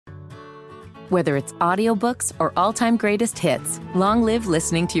Whether it's audiobooks or all-time greatest hits, long live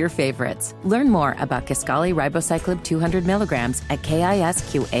listening to your favorites. Learn more about Kisqali Ribociclib 200 milligrams at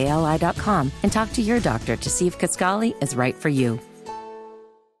KISQALI.com and talk to your doctor to see if Kisqali is right for you.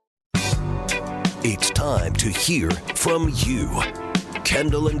 It's time to hear from you.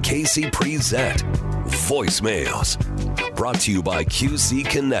 Kendall and Casey present Voicemails. Brought to you by QC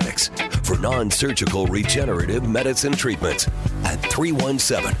Kinetics for non-surgical regenerative medicine treatments at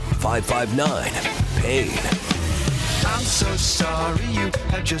 317-559-PAIN. I'm so sorry you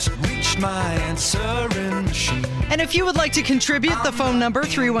have just reached my answering machine. And if you would like to contribute, the phone number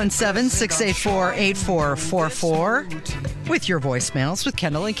 317-684-8444 with your voicemails with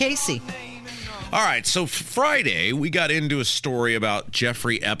Kendall and Casey. All right, so Friday, we got into a story about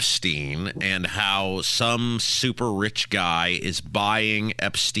Jeffrey Epstein and how some super rich guy is buying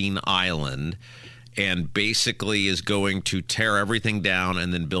Epstein Island and basically is going to tear everything down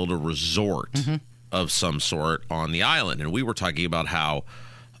and then build a resort of some sort on the island. And we were talking about how,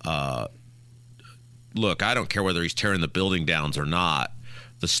 look, I don't care whether he's tearing the building down or not.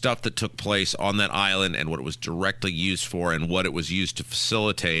 The stuff that took place on that island and what it was directly used for and what it was used to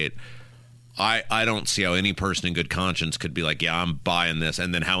facilitate, I don't see how any person in good conscience could be like, yeah, I'm buying this,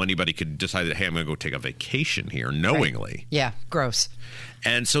 and then how anybody could decide that, hey, I'm going to go take a vacation here knowingly. Right. Yeah, gross.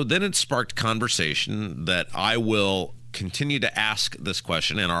 And so then it sparked conversation that I will continue to ask this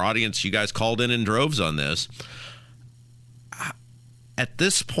question, and our audience, you guys called in droves on this. At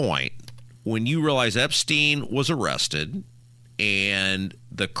this point, when you realize Epstein was arrested and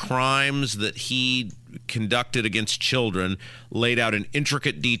the crimes that he conducted against children laid out in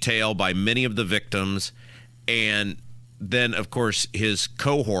intricate detail by many of the victims, and then, of course, his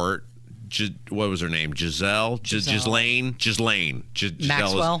cohort, what was her name? Ghislaine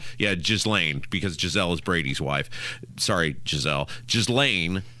Maxwell? Ghislaine, because Giselle is Brady's wife. Sorry, Giselle.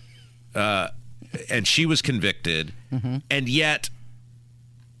 Ghislaine, and she was convicted, and yet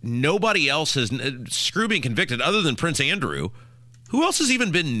nobody else has, screw being convicted, other than Prince Andrew. Who else has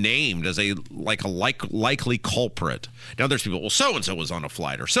even been named as a likely culprit? Now there's people, well, so-and-so was on a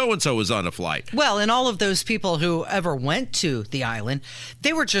flight, or so-and-so was on a flight. Well, and all of those people who ever went to the island,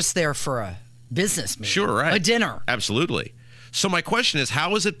 they were just there for a business meeting. Sure, right. A dinner. Absolutely. So my question is,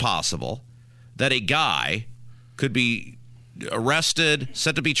 how is it possible that a guy could be arrested,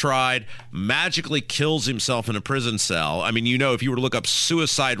 set to be tried, magically kills himself in a prison cell? I mean, you know, if you were to look up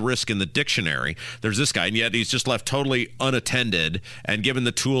suicide risk in the dictionary, there's this guy, and yet he's just left totally unattended and given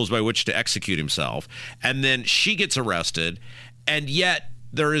the tools by which to execute himself. And then she gets arrested, and yet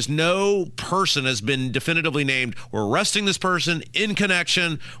there is no person has been definitively named. We're arresting this person in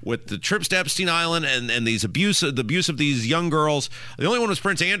connection with the trips to Epstein Island and the abuse of these young girls. The only one was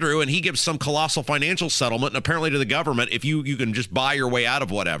Prince Andrew, and he gives some colossal financial settlement, and apparently to the government, if you can just buy your way out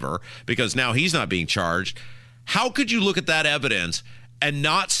of whatever, because now he's not being charged. How could you look at that evidence and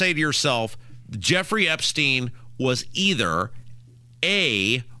not say to yourself, Jeffrey Epstein was either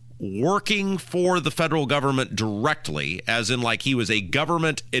A, working for the federal government directly, as in like he was a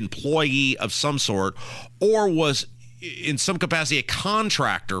government employee of some sort, or was in some capacity a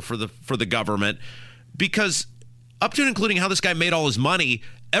contractor for the government? Because up to and including how this guy made all his money,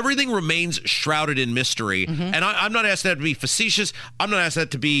 everything remains shrouded in mystery. And I'm not asking that to be facetious. I'm not asking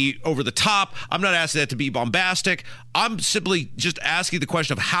that to be over the top. I'm not asking that to be bombastic. I'm simply just asking the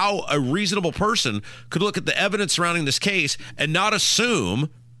question of how a reasonable person could look at the evidence surrounding this case and not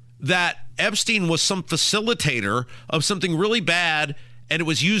assume that Epstein was some facilitator of something really bad and it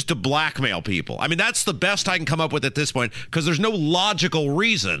was used to blackmail people. I mean, that's the best I can come up with at this point, because there's no logical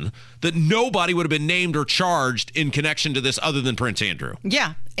reason that nobody would have been named or charged in connection to this other than Prince Andrew.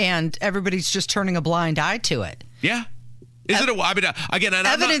 Yeah, and everybody's just turning a blind eye to it. Yeah. Is it I mean, again,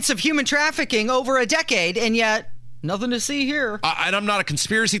 evidence of human trafficking over a decade, and yet nothing to see here. And I'm not a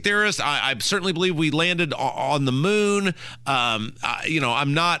conspiracy theorist. I certainly believe we landed on the moon.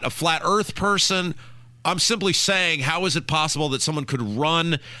 I'm not a flat Earth person. I'm simply saying, how is it possible that someone could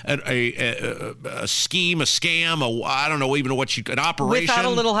run a scheme, a scam, I don't know even an operation without a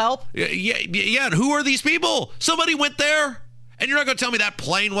little help? Yeah. And who are these people? Somebody went there. And you're not going to tell me that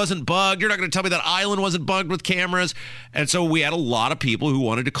plane wasn't bugged. You're not going to tell me that island wasn't bugged with cameras. And so we had a lot of people who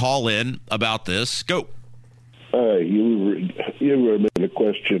wanted to call in about this. Go. You were a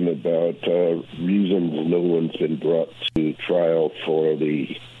question about reasons no one's been brought to trial for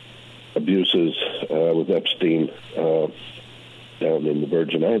the abuses with Epstein down in the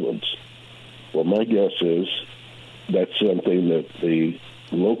Virgin Islands. Well, my guess is that's something that the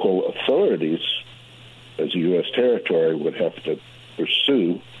local authorities, as a U.S. territory, would have to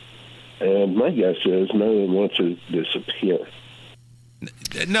pursue. And my guess is no one wants to disappear.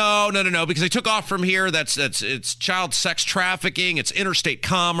 No, because they took off from here. It's child sex trafficking. It's interstate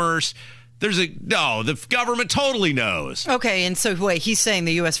commerce. The government totally knows. Okay, and so wait, he's saying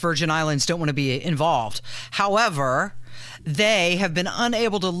the U.S. Virgin Islands don't want to be involved. However, they have been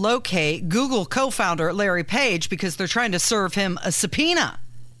unable to locate Google co-founder Larry Page because they're trying to serve him a subpoena.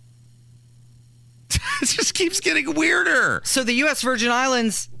 It just keeps getting weirder. So the U.S. Virgin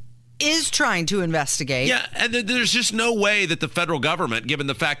Islands is trying to investigate. Yeah, and there's just no way that the federal government, given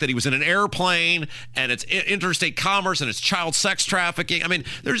the fact that he was in an airplane and it's interstate commerce and it's child sex trafficking, I mean,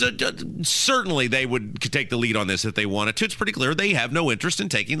 certainly they could take the lead on this if they wanted to. It's pretty clear they have no interest in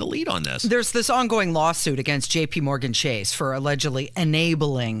taking the lead on this. There's this ongoing lawsuit against J.P. Morgan Chase for allegedly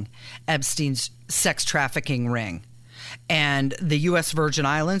enabling Epstein's sex trafficking ring. And the U.S. Virgin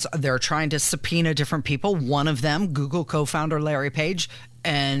Islands, they're trying to subpoena different people. One of them, Google co-founder Larry Page,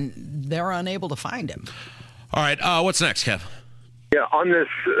 and they're unable to find him. All right, what's next, Kev? Yeah, on this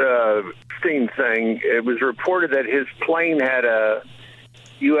Epstein thing, it was reported that his plane had a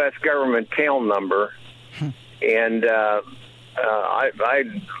U.S. government tail number, and I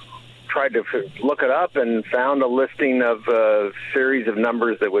tried to look it up and found a listing of a series of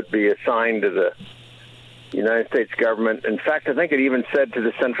numbers that would be assigned to the United States government. In fact, I think it even said to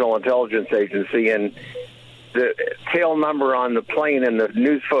the Central Intelligence Agency, and the tail number on the plane and the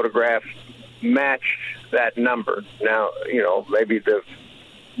news photograph matched that number. Now, maybe the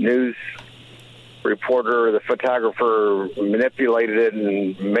news reporter or the photographer manipulated it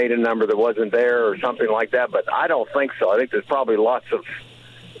and made a number that wasn't there or something like that, but I don't think so. I think there's probably lots of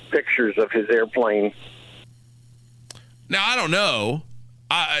pictures of his airplane. Now, I don't know.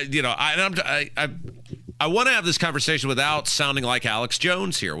 I want to have this conversation without sounding like Alex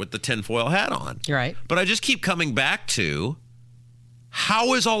Jones here with the tinfoil hat on. You're right. But I just keep coming back to,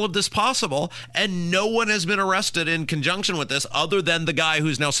 how is all of this possible? And no one has been arrested in conjunction with this other than the guy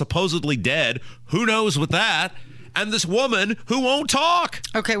who's now supposedly dead. Who knows with that? And this woman who won't talk.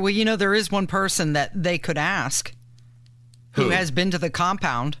 Okay, well, there is one person that they could ask who has been to the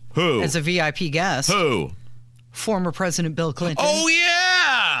compound as a VIP guest. Who? Former President Bill Clinton. Oh,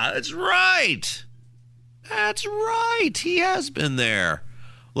 yeah. That's right. That's right. He has been there.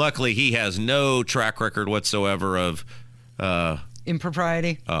 Luckily, he has no track record whatsoever of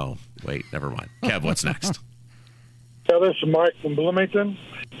impropriety. Oh, wait, never mind. Kev, what's next? Yeah, this is Mike from Bloomington.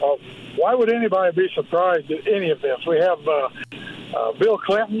 Why would anybody be surprised at any of this? We have Bill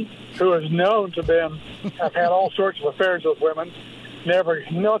Clinton, who is known to have had all sorts of affairs with women.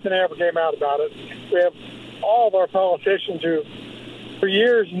 Nothing ever came out about it. We have all of our politicians who, for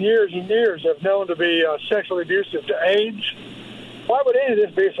years and years and years, have known to be sexually abusive to aides. Why would any of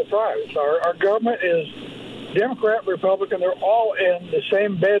this be a surprise? Our government is Democrat, Republican. They're all in the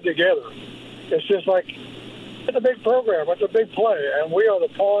same bed together. It's just like, it's a big program. It's a big play, and we are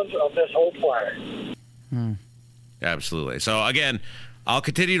the pawns of this whole play. Absolutely. So, again, I'll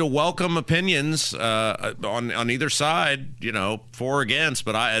continue to welcome opinions on either side, for or against.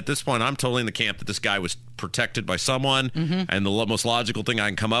 But at this point, I'm totally in the camp that this guy was protected by someone. And the most logical thing I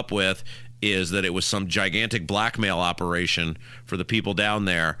can come up with is that it was some gigantic blackmail operation for the people down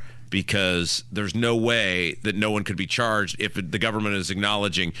there, because there's no way that no one could be charged if the government is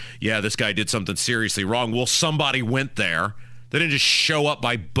acknowledging, yeah, this guy did something seriously wrong. Well, somebody went there. They didn't just show up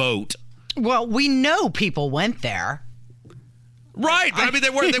by boat. Well, we know people went there. Right. I mean, they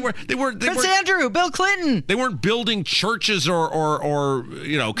weren't Prince Andrew, Bill Clinton. They weren't building churches or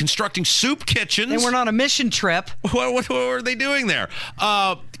constructing soup kitchens. They weren't on a mission trip. What were they doing there?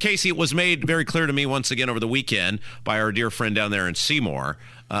 Casey, it was made very clear to me once again over the weekend by our dear friend down there in Seymour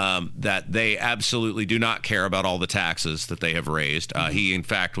that they absolutely do not care about all the taxes that they have raised. He, in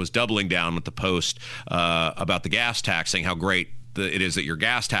fact, was doubling down with the Post about the gas tax, saying how great it is that your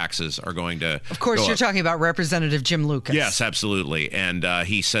gas taxes are going to Of course, you're talking about Representative Jim Lucas. Yes, absolutely. And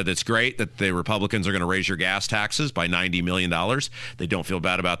he said it's great that the Republicans are going to raise your gas taxes by $90 million. They don't feel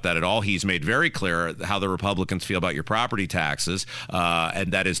bad about that at all. He's made very clear how the Republicans feel about your property taxes,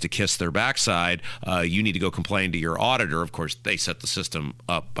 and that is to kiss their backside. You need to go complain to your auditor. Of course, they set the system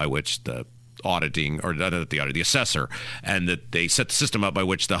up by which the the assessor, and that they set the system up by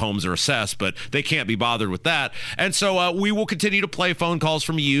which the homes are assessed, but they can't be bothered with that. And so we will continue to play phone calls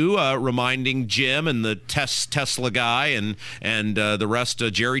from you, reminding Jim and the Tesla guy and the rest,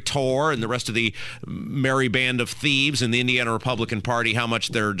 Jerry Torr and the rest of the merry band of thieves in the Indiana Republican Party, how much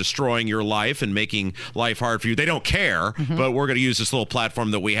they're destroying your life and making life hard for you. They don't care, but we're going to use this little platform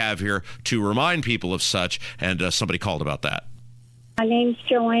that we have here to remind people of such, and somebody called about that. My name's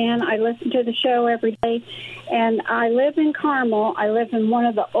Joanne. I listen to the show every day, and I live in Carmel. I live in one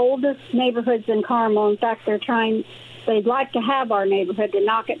of the oldest neighborhoods in Carmel. In fact, they're trying they'd like to have our neighborhood to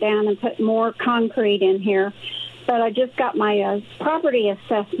knock it down and put more concrete in here. But I just got my property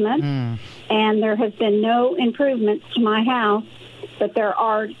assessment, and there has been no improvements to my house. But there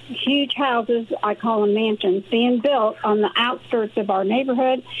are huge houses, I call them mansions, being built on the outskirts of our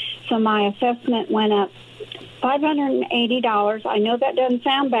neighborhood. So my assessment went up $580. I know that doesn't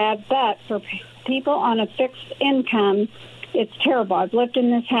sound bad, but for people on a fixed income, it's terrible. I've lived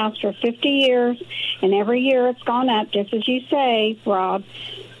in this house for 50 years, and every year it's gone up, just as you say, Rob.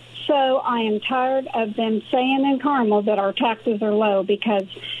 So I am tired of them saying in Carmel that our taxes are low, because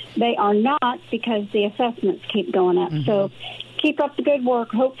they are not, because the assessments keep going up. So keep up the good work.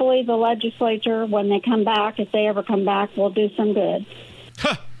 Hopefully the legislature, when they come back, if they ever come back, will do some good.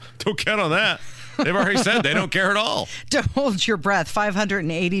 Don't count on that. They've already said they don't care at all. Don't hold your breath.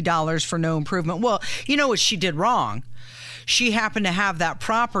 $580 for no improvement. Well, you know what she did wrong? She happened to have that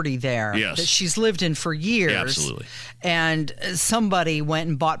property there that she's lived in for years. Yeah, absolutely. And somebody went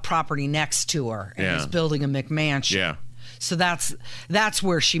and bought property next to her and is building a McMansion. Yeah. So that's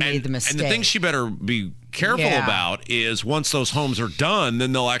where she made the mistake. And the thing she better be careful about is once those homes are done,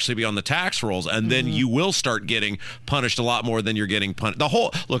 then they'll actually be on the tax rolls, and then you will start getting punished a lot more than you're getting punished. The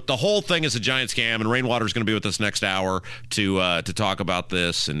whole thing is a giant scam, and Rainwater's going to be with us next hour to talk about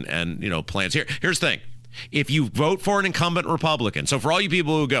this and plans. Here's the thing. If you vote for an incumbent Republican, so for all you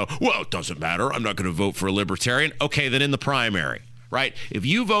people who go, well, it doesn't matter, I'm not going to vote for a libertarian, okay, then in the primary, right? If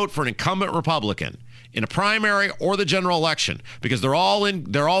you vote for an incumbent Republican in a primary or the general election, because they're all in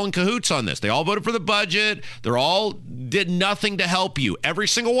cahoots on this. They all voted for the budget. They're all did nothing to help you. Every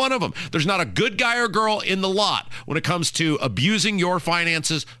single one of them. There's not a good guy or girl in the lot when it comes to abusing your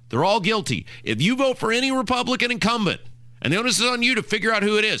finances. They're all guilty. If you vote for any Republican incumbent, and the onus is on you to figure out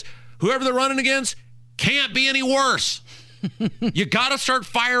who it is, whoever they're running against can't be any worse. You got to start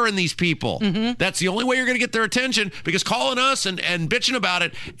firing these people. That's the only way you're going to get their attention, because calling us and bitching about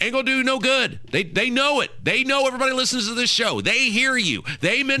it ain't going to do no good. They know it. They know everybody listens to this show. They hear you.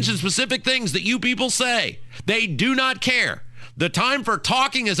 They mention specific things that you people say. They do not care. The time for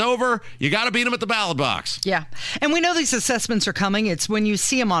talking is over. You got to beat them at the ballot box. Yeah. And we know these assessments are coming. It's when you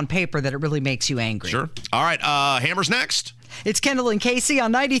see them on paper that it really makes you angry. Sure. All right. Hammer's next. It's Kendall and Casey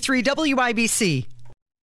on 93 WIBC.